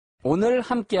오늘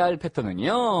함께할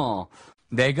패턴은요.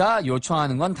 내가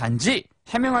요청하는 건 단지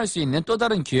해명할 수 있는 또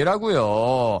다른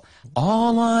기회라고요.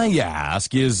 All I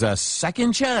ask is a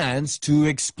second chance to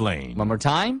explain. One more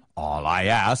time. All I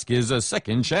ask is a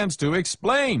second chance to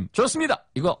explain. 좋습니다.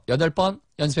 이거 8번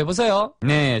연습해보세요.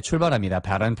 네, 출발합니다.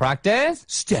 Pattern practice.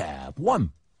 Step 1.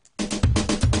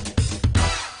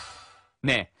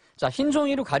 네. 자, 흰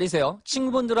종이로 가리세요.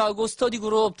 친구분들하고 스터디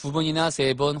그룹 2분이나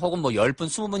 3분 혹은 뭐 10분,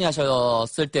 20분이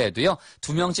하셨을 때에도요.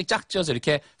 2명씩 짝 지어서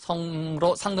이렇게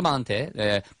성으로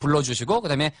상대방한테 불러주시고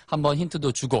그다음에 한번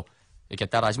힌트도 주고 이렇게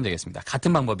따라 하시면 되겠습니다.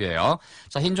 같은 방법이에요.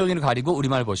 자, 흰 종이를 가리고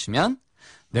우리말 보시면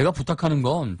내가 부탁하는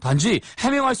건 단지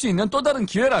해명할 수 있는 또 다른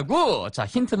기회라고. 자,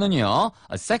 힌트는요.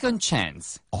 A second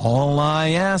chance. All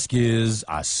I ask is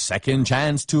a second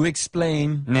chance to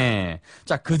explain. 네.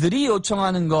 자, 그들이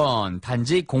요청하는 건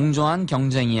단지 공정한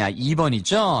경쟁이야.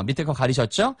 2번이죠. 밑에 거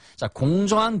가리셨죠? 자,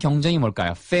 공정한 경쟁이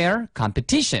뭘까요? Fair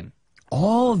competition.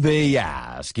 All they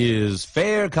ask is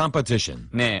fair competition.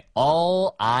 네.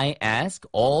 All I ask,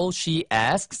 all she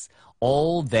asks,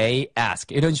 all they ask.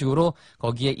 이런 식으로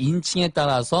거기에 인칭에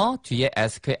따라서 뒤에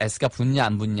ask, s가 붙냐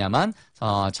안 붙냐만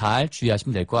잘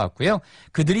주의하시면 될 것 같고요.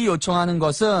 그들이 요청하는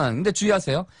것은 근데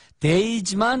주의하세요.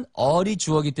 they지만 all이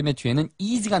주어기 때문에 뒤에는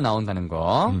is가 나온다는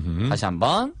거. 다시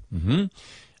한번.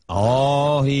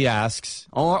 All he asks,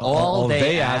 Or all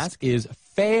they ask is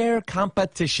fair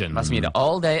competition. 맞습니다.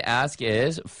 All they ask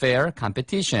is fair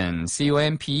competition.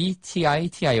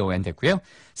 competition 됐고요.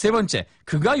 세 번째,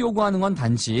 그가 요구하는 건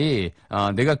단지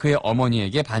내가 그의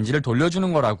어머니에게 반지를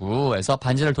돌려주는 거라고 해서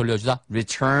반지를 돌려주다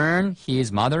return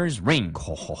his mother's ring.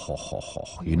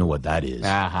 You know what that is?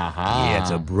 아하하. Yeah,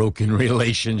 it's a broken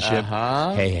relationship.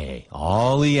 Hey,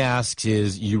 all he asks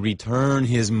is you return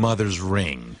his mother's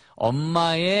ring.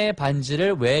 엄마의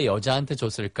반지를 왜 여자한테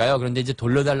줬을까요? 그런데 이제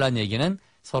돌려달라는 얘기는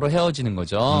서로 헤어지는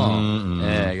거죠.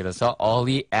 네, 그래서 all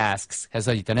he asks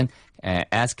해서 일단은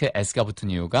ask, s가 붙은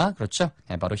이유가 그렇죠.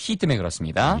 네, 바로 he 때문에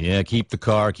그렇습니다. Yeah, keep the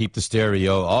car, keep the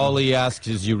stereo. All he asks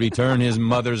is you return his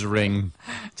mother's ring.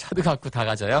 차도 갖고 다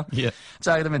가져요. Yeah.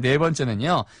 자, 그다음에 네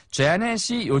번째는요.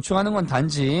 제넷이 요청하는 건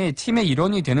단지 팀의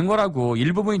일원이 되는 거라고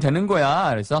일부분이 되는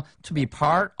거야. 그래서 to be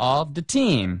part of the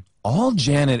team. All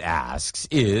Janet asks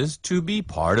is to be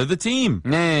part of the team.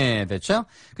 네, 됐죠?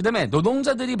 그 다음에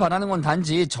노동자들이 바라는 건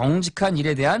단지 정직한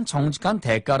일에 대한 정직한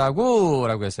대가라고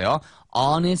했어요.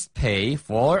 Honest pay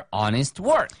for honest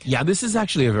work. Yeah, this is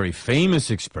actually a very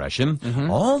famous expression.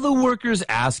 All the workers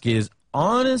ask is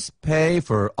honest pay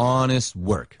for honest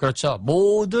work. 그렇죠.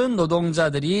 모든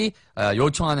노동자들이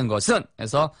요청하는 것은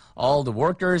그래서 all the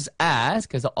workers ask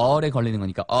그래서 all에 걸리는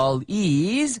거니까 all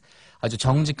is 아주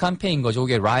정직한 페이인 거죠.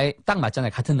 이게 right 딱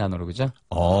맞잖아요. 같은 단어로 그죠?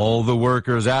 All the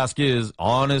workers ask is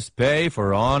honest pay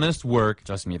for honest work.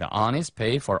 좋습니다. Honest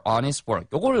pay for honest work.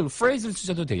 요걸 phrase를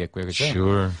쓰셔도 되겠고요. 그죠?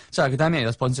 Sure. 자, 그 다음에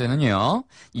여섯 번째는요.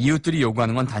 이웃들이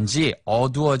요구하는 건 단지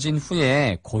어두워진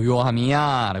후에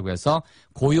고요함이야 라고 해서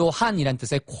고요한이란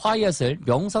뜻의 quiet을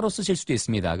명사로 쓰실 수도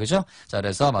있습니다. 그죠? 자,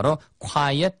 그래서 바로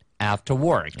quiet after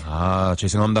work. 아,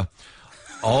 죄송합니다.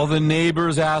 All the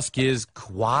neighbors ask is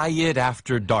quiet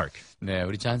after dark. 네,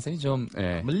 우리 잔슨이 좀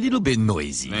I'm a little bit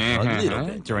noisy. A little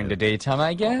bit. During the daytime,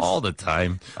 I guess. All the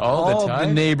time. All the time?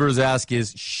 the neighbors ask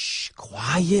is shh,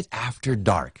 quiet after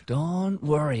dark. Don't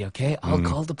worry, okay? I'll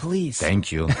call the police.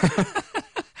 Thank you.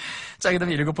 자,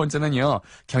 그다음에 일곱 번째는요.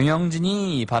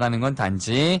 경영진이 바라는 건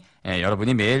단지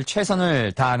여러분이 매일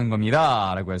최선을 다하는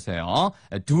겁니다. 라고 해서요.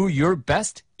 Do your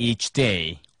best each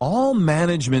day. All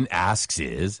management asks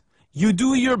is you do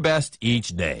your best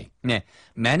each day. 네,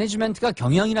 management가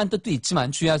경영이란 뜻도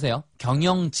있지만 주의하세요.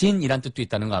 경영진이란 뜻도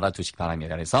있다는 거 알아두시기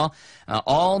바랍니다. 그래서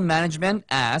all management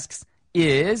asks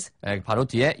is 바로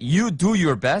뒤에 you do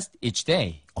your best each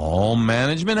day. All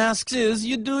management asks is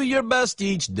you do your best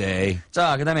each day.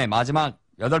 자, 그 다음에 마지막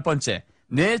여덟 번째.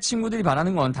 내 친구들이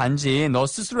바라는 건 단지 너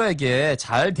스스로에게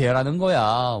잘 대하라는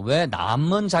거야. 왜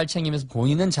남은 잘 챙기면서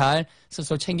본인은 잘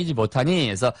스스로 챙기지 못하니?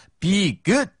 그래서 be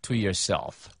good to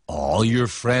yourself. All your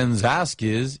friends ask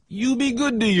is you be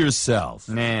good to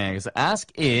yourself. 네, 그래서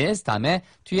ask is 다음에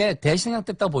뒤에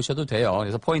대신형됐다 보셔도 돼요.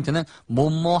 그래서 포인트는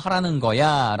뭐뭐 하라는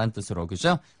거야 라는 뜻으로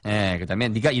그죠? 네, 그 다음에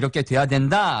네가 이렇게 돼야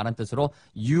된다 라는 뜻으로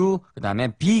you 그 다음에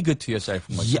be good to yourself.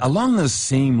 Yeah, along the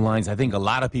same lines, I think a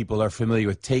lot of people are familiar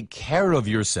with take care of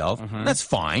yourself. That's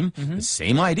fine. The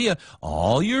same idea.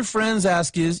 All your friends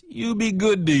ask is you be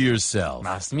good to yourself.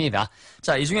 맞습니다.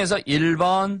 자, 이 중에서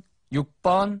 1번,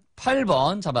 6번,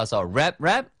 8번 잡아서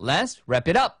let's wrap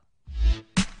it up.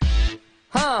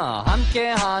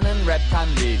 함께하는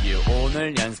랩타임 리뷰.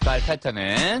 오늘 연습할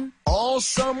패턴은 All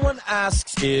someone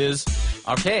asks is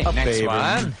Okay, a next favor.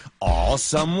 one. All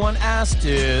someone asks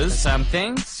is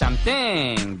Something.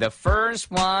 The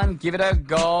first one, give it a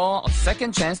go. A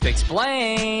second chance to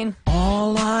explain.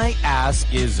 all I ask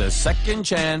is a second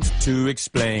chance to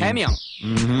explain. 해명.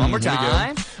 One more here we go.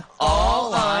 time.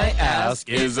 All I ask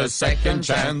is a second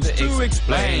chance to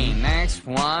explain. Next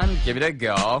one, give it a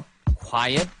go.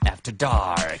 Quiet after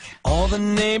dark. All the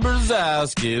neighbors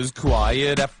ask is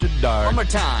quiet after dark. One more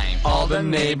time. All the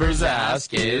neighbors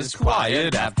ask is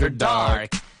quiet after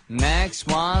dark. Next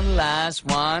one, last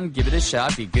one, give it a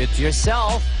shot. Be good to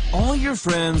yourself. All your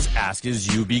friends ask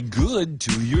is you be good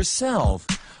to yourself.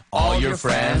 All your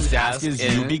friends ask is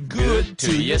you be good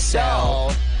to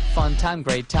yourself. Fun time,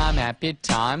 great time, happy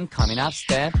time. Coming up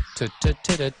step 2, 2,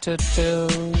 2, 2, 2,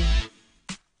 2.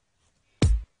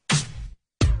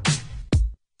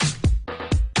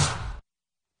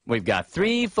 We've got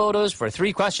 3 photos for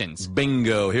 3 questions.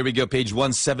 Bingo. Here we go. Page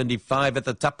 175. At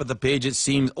the top of the page, it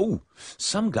seems,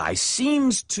 some guy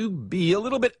seems to be a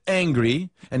little bit angry,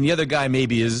 and the other guy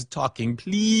maybe is talking,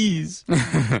 please.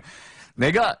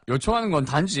 내가 요청하는 건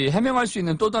단지 해명할 수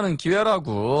있는 또 다른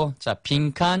기회라고. 자,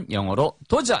 빈칸 영어로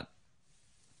도전.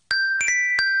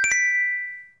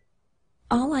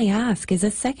 All I ask is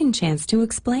a second chance to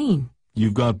explain.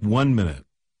 You've got 1 minute.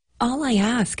 All I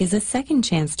ask is a second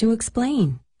chance to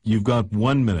explain. You've got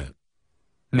 1 minute.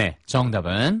 네,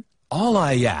 정답은 All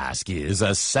I ask is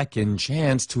a second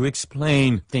chance to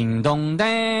explain.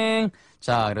 띵동댕.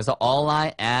 자, 그래서 all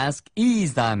I ask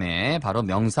is 다음에 바로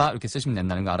명사 이렇게 쓰시면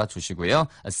된다는 거 알아두시고요.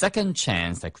 A second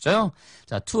chance 됐죠?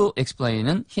 자, to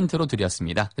explain은 힌트로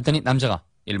드렸습니다. 그랬더니 남자가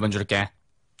 1번 줄게.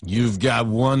 You've got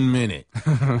 1 minute.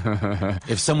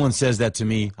 If someone says that to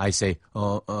me, I say,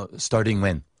 starting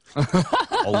when?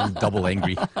 Double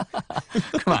angry.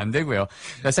 그럼 안 되고요.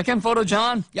 The second photo,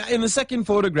 John. Yeah, in the second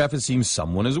photograph, it seems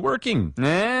someone is working.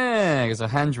 네, 그래서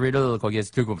핸드릴을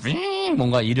거기에서 들고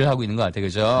뭔가 일을 하고 있는 것 같아요,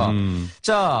 그죠?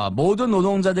 자, 모든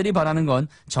노동자들이 바라는 건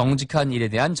정직한 일에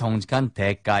대한 정직한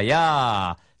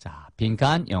대가야. 자,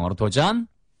 빈칸 영어로 도전.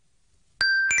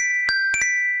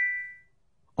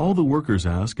 All the workers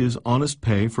ask is honest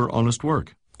pay for honest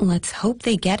work. Let's hope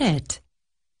they get it.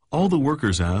 All the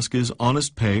workers ask is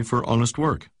honest pay for honest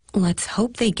work. Let's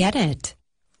hope they get it.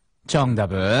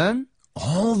 정답은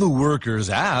All the workers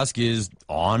ask is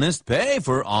honest pay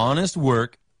for honest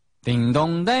work.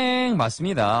 딩동댕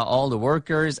맞습니다. All the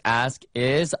workers ask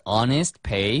is honest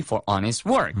pay for honest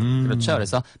work. 그렇죠.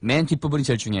 그래서 맨 뒷부분이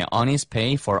제일 중요해요. honest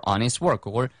pay for honest work.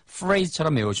 그걸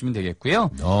phrase처럼 외우시면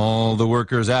되겠고요. All the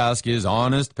workers ask is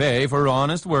honest pay for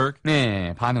honest work.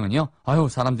 네, 반응은요. 아유,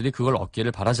 사람들이 그걸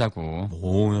얻기를 바라자고.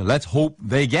 Let's hope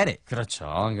they get it.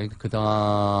 그렇죠. 그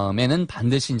다음에는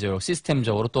반드시 이제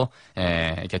시스템적으로 또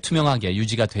이렇게 투명하게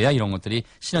유지가 돼야 이런 것들이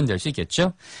실현될 수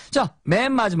있겠죠. 자,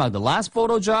 맨 마지막 the last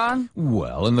photo, John.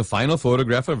 Well, in the final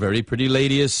photograph, a very pretty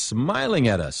lady is smiling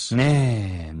at us.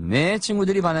 네, 내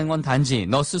친구들이 반하는 건 단지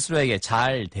너 스스로에게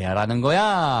잘 대하라는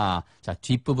거야. 자,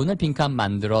 뒷부분을 빈칸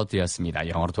만들어 드렸습니다.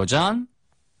 영어로 도전.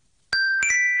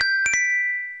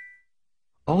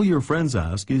 All your friends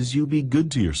ask is you be good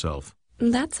to yourself.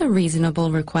 That's a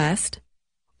reasonable request.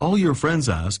 All your friends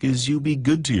ask is you be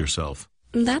good to yourself.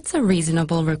 That's a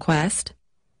reasonable request.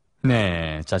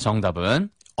 네, 자, 정답은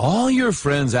All your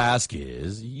friends ask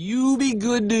is you be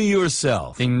good to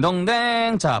yourself.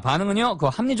 딩동댕. 자, 반응은요. 그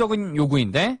합리적인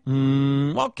요구인데.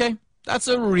 Okay. That's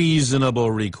a reasonable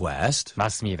request.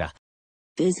 맞습니다.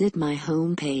 Visit my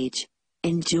homepage,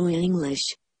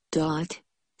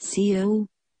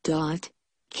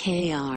 enjoyenglish.co.kr.